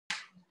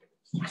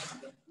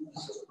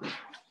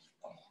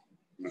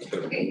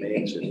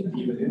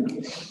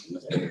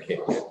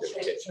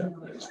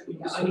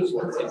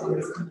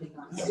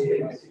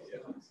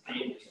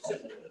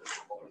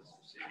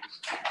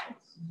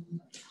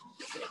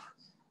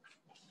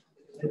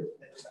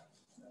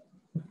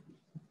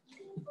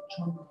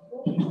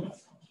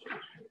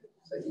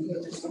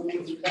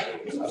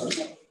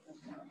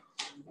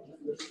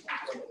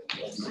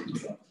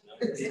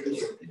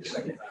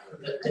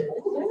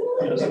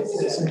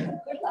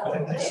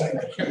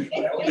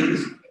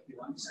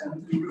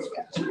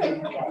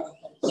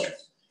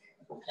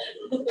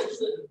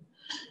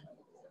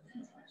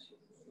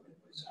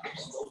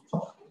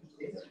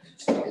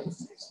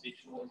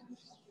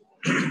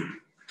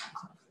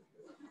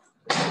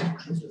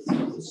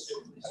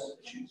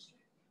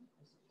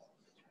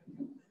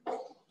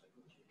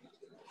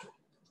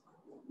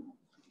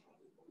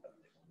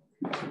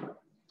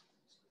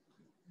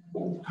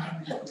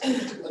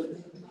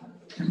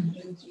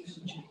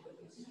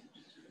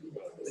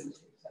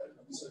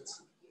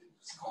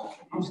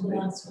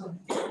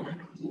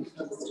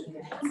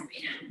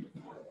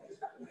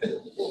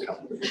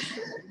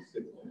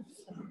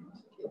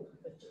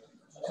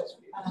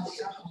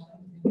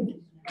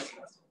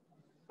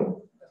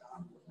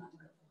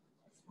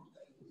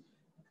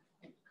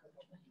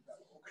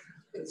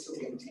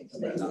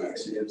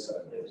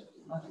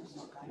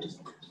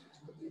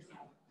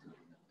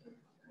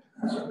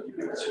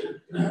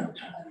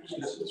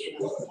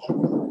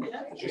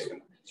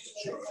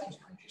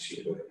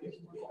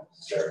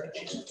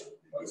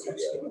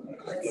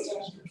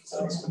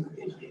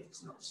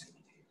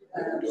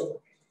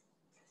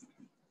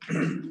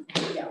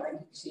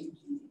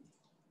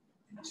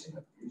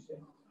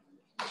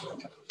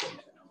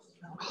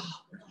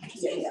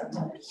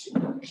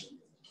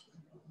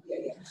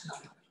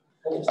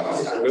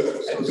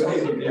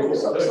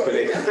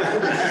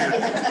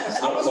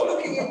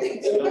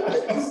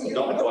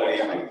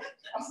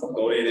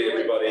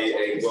Everybody,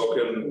 and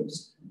welcome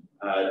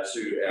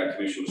to our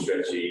Commercial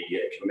Strategy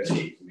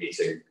Committee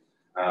meeting.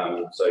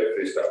 So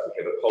first up,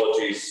 we have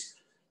apologies.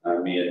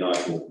 Mayor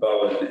Nigel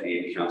Bowen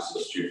and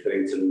Councillor Stuart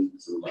Pennington.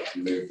 So I'd like to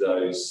move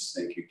those.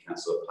 Thank you,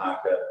 Councillor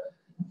Parker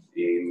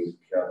and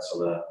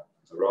Councillor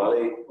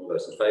Riley. All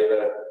those in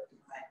favour?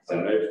 So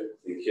moved.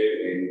 Thank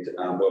you.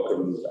 And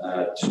welcome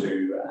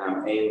to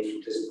Anne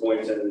from Pleasant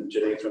Point and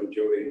Janine from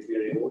Jubilee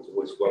Community Awards.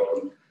 Always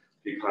welcome to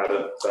be part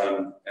of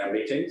our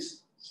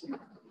meetings. Some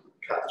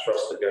cut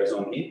thrust that goes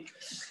on here.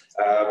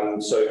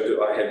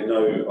 So I have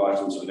no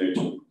items of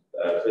new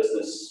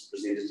business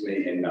presented to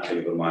me and nothing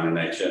of a minor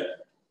nature.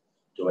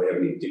 Do I have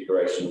any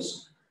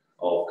declarations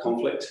of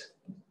conflict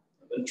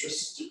of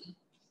interest?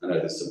 I know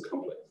there's some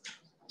conflict.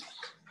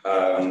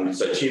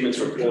 So Chairman's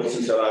reports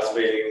since our last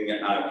meeting,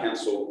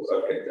 council,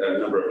 a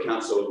number of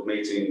council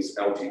meetings,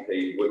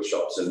 LTP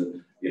workshops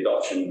and the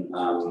adoption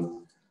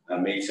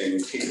meeting,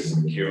 teachers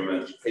and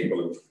procurement, people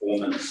and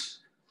performance,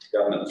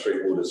 Government and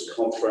Three Waters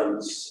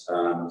Conference,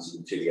 some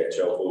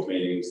TDHL board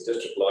meetings,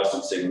 district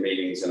licensing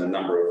meetings, and a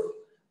number of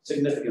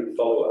significant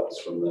follow-ups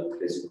from the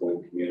Pleasant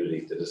Point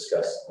community to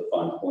discuss the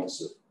fine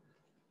points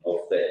of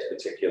that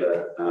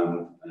particular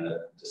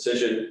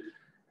decision.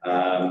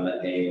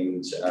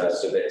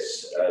 So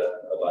that's,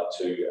 I'd like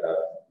to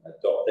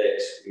adopt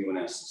that. Anyone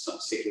else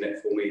second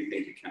that for me?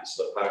 Thank you,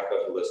 Councillor Parker.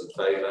 All those in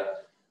favour?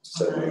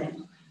 So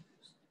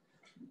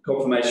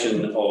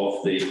confirmation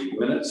of the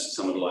minutes.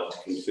 Someone would like to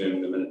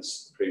confirm the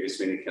minutes of the previous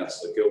meeting.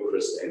 Councillor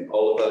Gilchrist and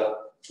Oliver.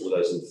 All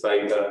those in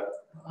favour?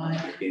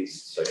 Aye.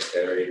 Against? So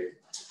carried.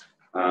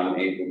 And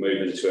we'll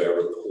move into our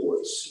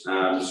reports.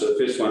 So the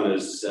first one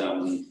is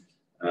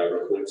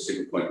report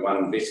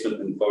 7.1,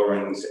 investment and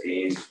borrowings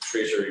and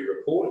treasury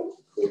report,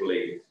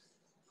 quarterly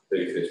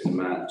 31st of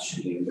March.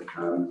 And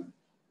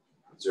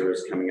Zura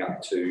is coming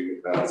up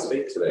to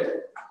speak to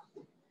that.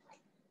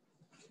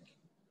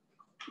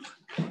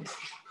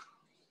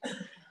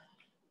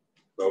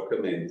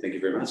 Welcome and thank you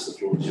very much. The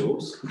floor is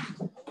yours.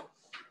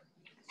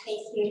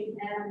 Thank you.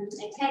 I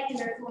take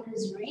the report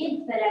as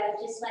read, but I would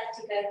just like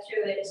to go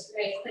through it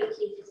very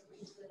quickly just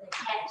because we've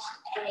attached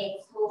a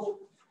full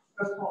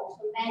report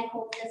from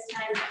Bancorp this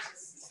time, which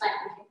is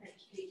slightly different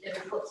to the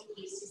reports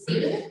you used to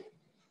see.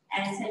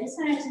 And so I just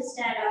wanted to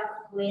start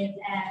off with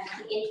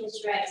the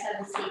interest rates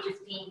obviously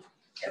just being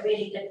a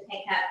really good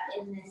pickup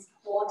in this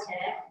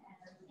quarter,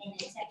 and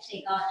it's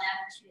actually gone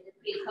up to the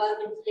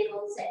pre-COVID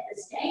levels at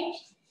this stage.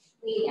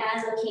 We are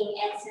looking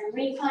at some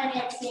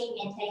refinancing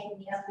and taking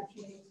the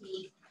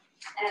opportunity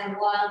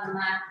while the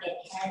market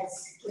has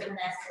given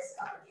us this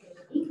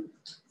opportunity.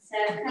 So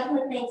a couple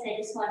of things I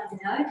just want to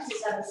note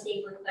is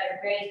obviously we've got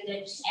a very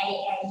good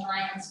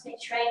AA-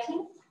 Fitch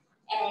rating,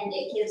 and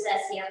it gives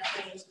us the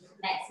opportunity to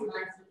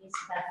maximise the use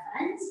of our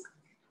funds.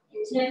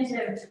 In terms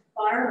of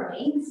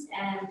borrowings,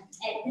 at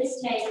this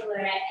stage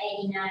we're at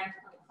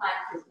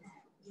 89.5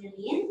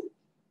 million,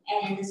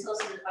 and the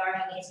source of the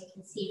borrowing, as you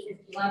can see,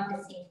 51%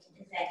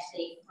 is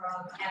actually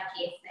from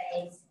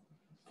LGFA's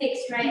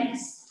fixed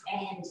rates,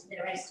 and the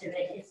rest of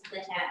it is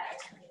split out at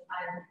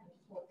 25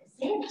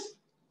 and 24%.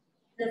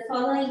 the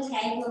following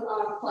table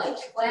on point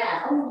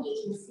 12, you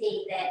can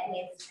see that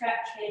we've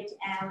structured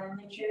our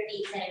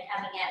maturities that are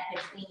coming out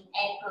between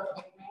April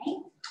and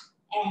May,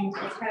 and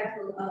a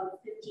total of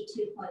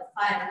 52.5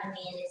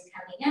 million is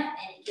coming up,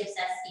 and it gives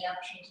us the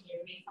opportunity to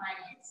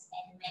refinance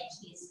and make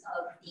use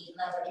of the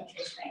lower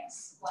interest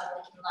rates while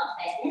we can lock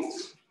that in.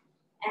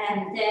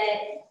 And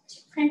the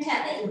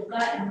printout that you've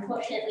got,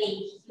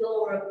 unfortunately,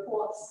 your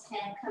reports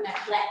have come out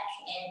black,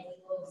 and we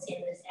will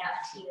send this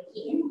out to you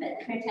again, but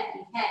the printout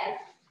you have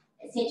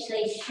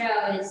essentially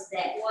shows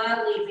that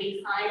while we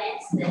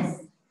refinance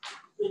this,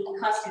 the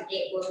cost of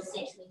debt will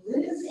essentially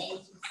move, and you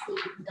can see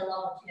the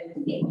long-term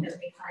effect of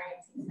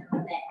refinancing some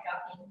of that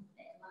dropping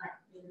that might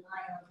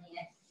rely on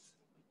there.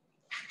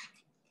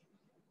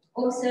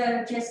 Also,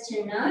 just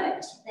to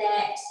note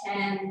that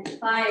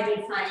by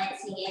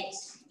refinancing it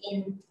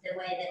in the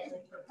way that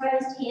we've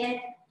proposed here,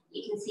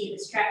 you can see the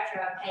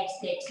structure on page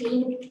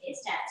 13. It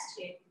starts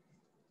to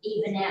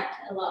even out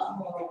a lot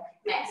more,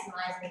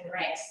 maximising the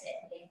rates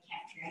that we're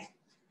capturing.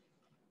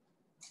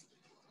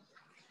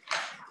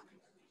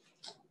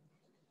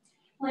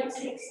 Point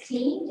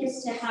 16,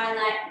 just to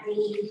highlight the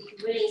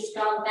really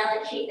strong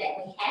balance sheet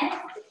that we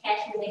have. The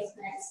cash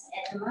investments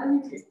at the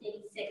moment is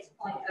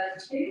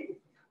 36.02.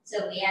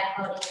 So we are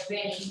holding a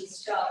really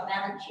strong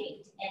balance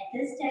sheet at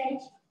this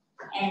stage,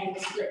 and the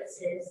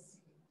splits is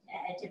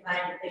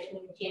divided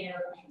between the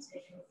general and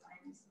special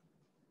funds.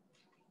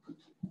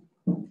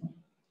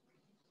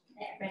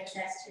 That brings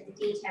us to the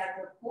detailed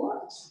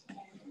report, and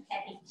I'm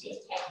happy to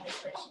take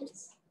your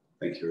questions.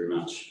 Thank you very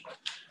much.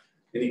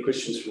 Any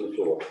questions from the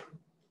floor?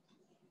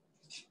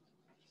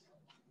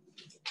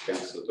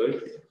 Councillor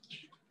Booth.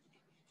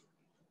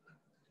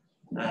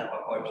 I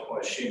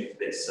assume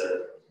that's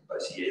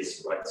basically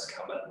as rates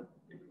come in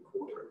every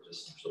quarter, it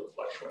just sort of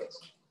fluctuates.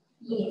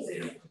 Yes,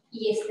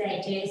 yes,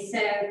 they do. So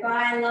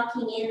by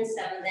locking in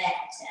some of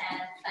that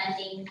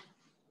funding,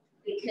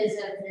 because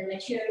of the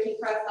maturity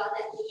profile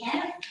that we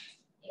have,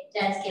 it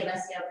does give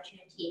us the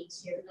opportunity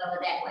to lower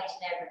that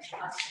weighted average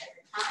cost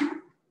over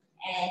time.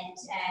 And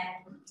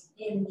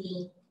in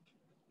the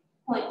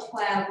point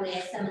 12,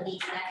 where some of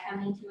these are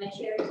coming to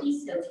maturity,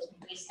 so we can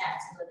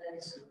restart some of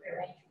those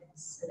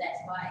arrangements. So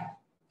that's why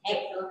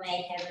April and May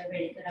have a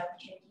really good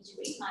opportunity to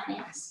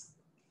refinance.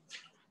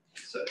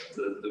 So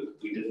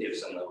we did have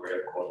some that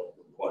were quite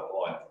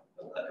high,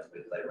 but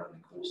they run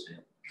the course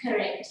now.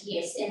 Correct,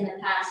 yes. In the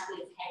past,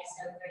 we've had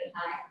some very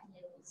high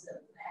levels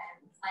of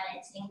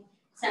financing.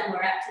 Some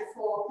were up to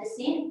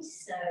 4%,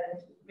 so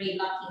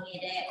relocking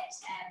it at,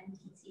 you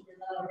can see the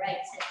lower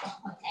rates at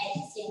 1.8% of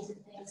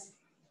things,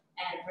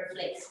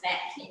 reflects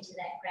back into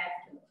that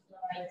graph of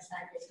lowering the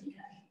side as we go.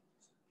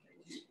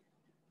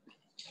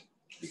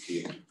 Thank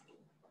you.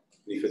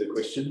 Any further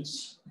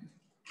questions?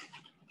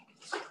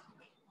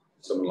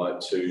 Someone like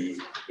to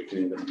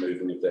begin the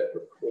moving of that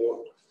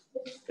report?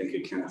 Thank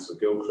you, Councillor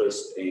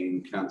Gilchrist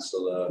and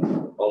Councillor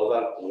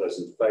Oliver. All those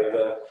in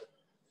favour?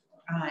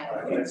 Aye.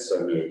 That's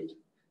so moved.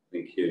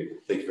 Thank you.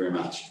 Thank you very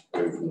much.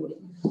 Going forward.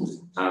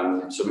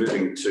 So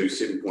moving to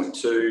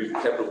 7.2,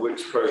 Capital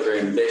Works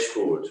Programme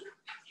Dashboard.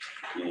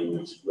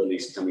 And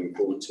Lily's coming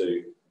forward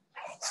to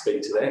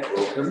speak to that.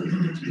 Welcome.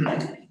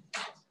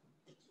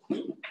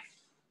 You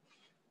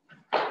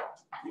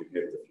have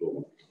the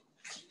floor.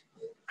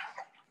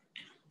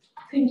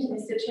 Thank you,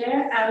 Mr.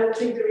 Chair. I will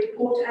take the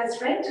report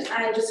as read.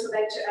 I just would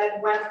like to add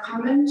one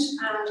comment.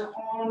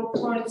 On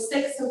point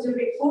 6 of the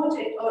report,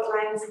 it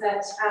outlines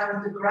that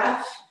the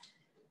graph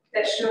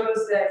that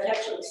shows the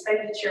capital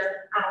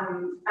expenditure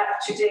up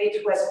to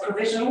date was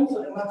provisional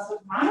for the month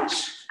of March.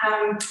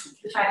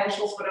 The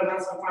financials for the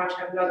month of March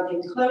have not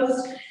been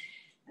closed.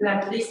 And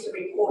I'm pleased to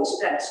report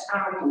that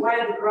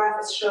while the graph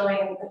is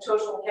showing a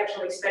total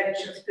capital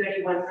expenditure of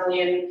 31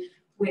 million,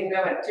 we're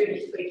now at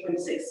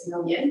 33.6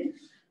 million.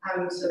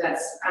 So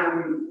that's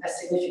a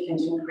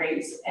significant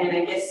increase. And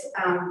I guess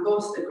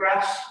both the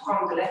graph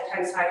on the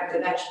left-hand side of the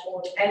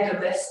dashboard and the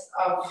list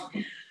of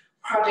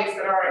projects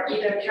that are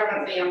either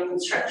currently on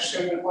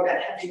construction or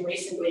that have been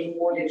recently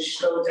awarded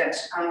show that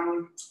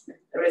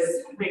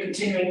we're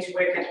continuing to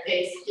work at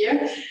pace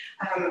here.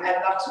 A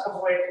lot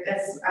of work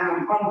is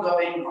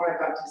ongoing or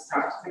about to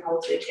start, and I'll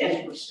take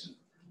any question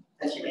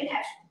that you may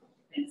have.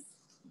 Thanks.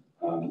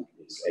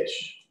 It's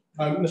Ash.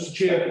 Mr.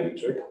 Chair,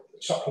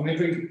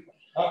 supplementary.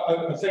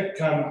 I think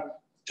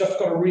just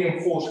got to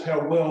reinforce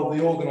how well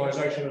the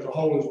organisation as a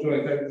whole is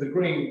doing. The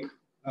green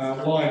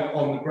line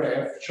on the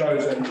graph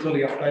shows, and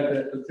Lily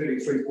updated that to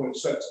 33.6.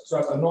 So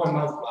at the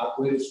 9-month mark,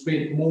 we've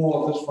spent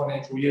more this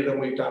financial year than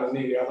we've done in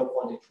any other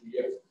financial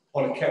year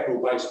on a capital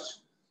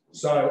basis.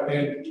 So,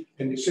 and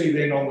you see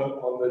then on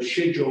the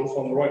schedules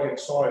on the right-hand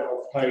side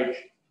of page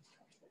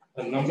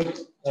number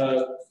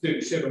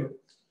 37.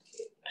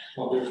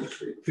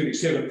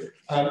 37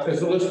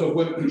 is a list of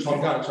work groups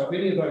ongoing. So if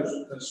any of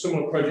those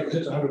similar projects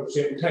hits 100%,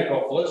 we take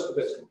off the list if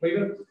that's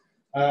completed.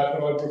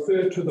 But I've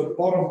referred to the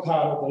bottom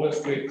part of the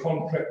list where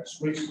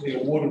contracts recently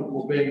awarded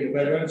were being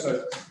evaluated.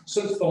 So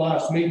since the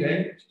last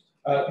meeting,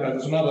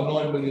 there's another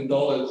 $9 million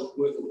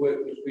worth of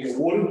work that's been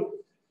awarded.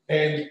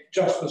 And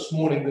just this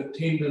morning, the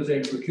tenders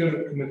and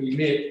procurement committee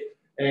met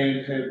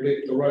and have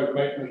let the road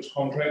maintenance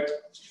contract.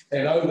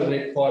 And over the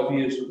next 5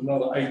 years, there's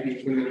another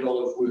 $18 million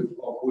worth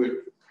of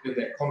work in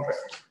that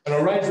contract. And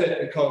I raise that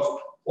because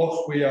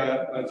whilst we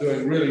are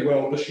doing really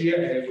well this year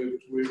and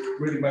we're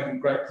really making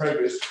great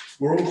progress,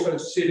 we're also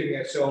setting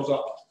ourselves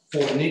up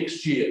for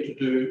next year to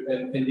do,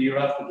 and the year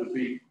after to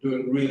be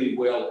doing really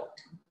well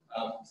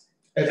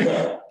as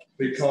well.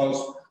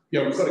 Because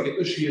we've got to get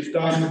this year's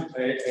done and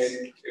we're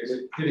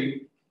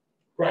getting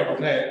great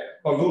on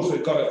that. But we've also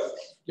got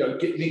to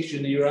get next year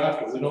and the year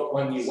after. We're not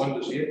 1 year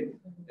wonders yet.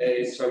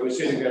 And so we're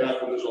setting that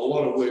up, and there's a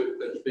lot of work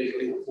that's being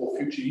linked for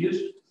future years.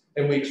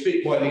 And we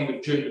expect by the end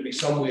of June to be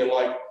somewhere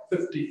like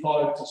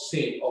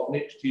 55% of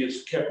next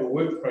year's capital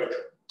works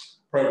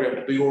program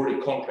to be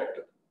already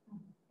contracted.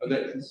 And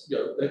that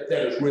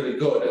is really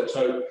good. And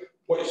so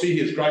what you see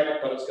here is great,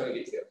 but it's going to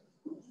get there.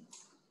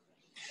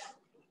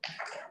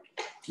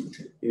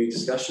 Any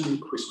discussion,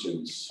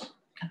 questions?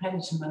 Happy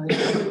to move.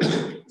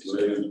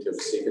 Moved to the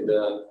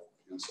seconder,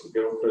 Councillor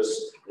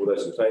Gilchrist. All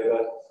those in favour?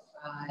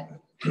 Aye.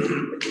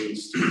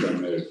 Against? So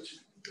moved.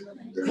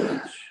 Thank you very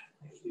much.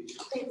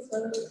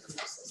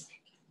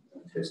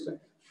 Fantastic.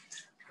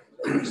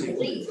 I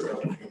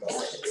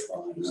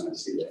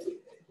see that.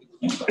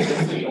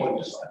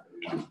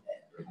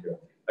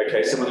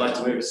 Okay, someone like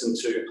to move us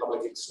into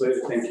public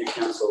excluded. Thank you,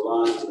 Councillor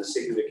Lyons, and the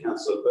seconder,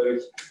 Councillor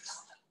Booth.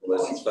 All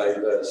those in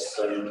favour,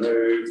 so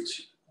moved.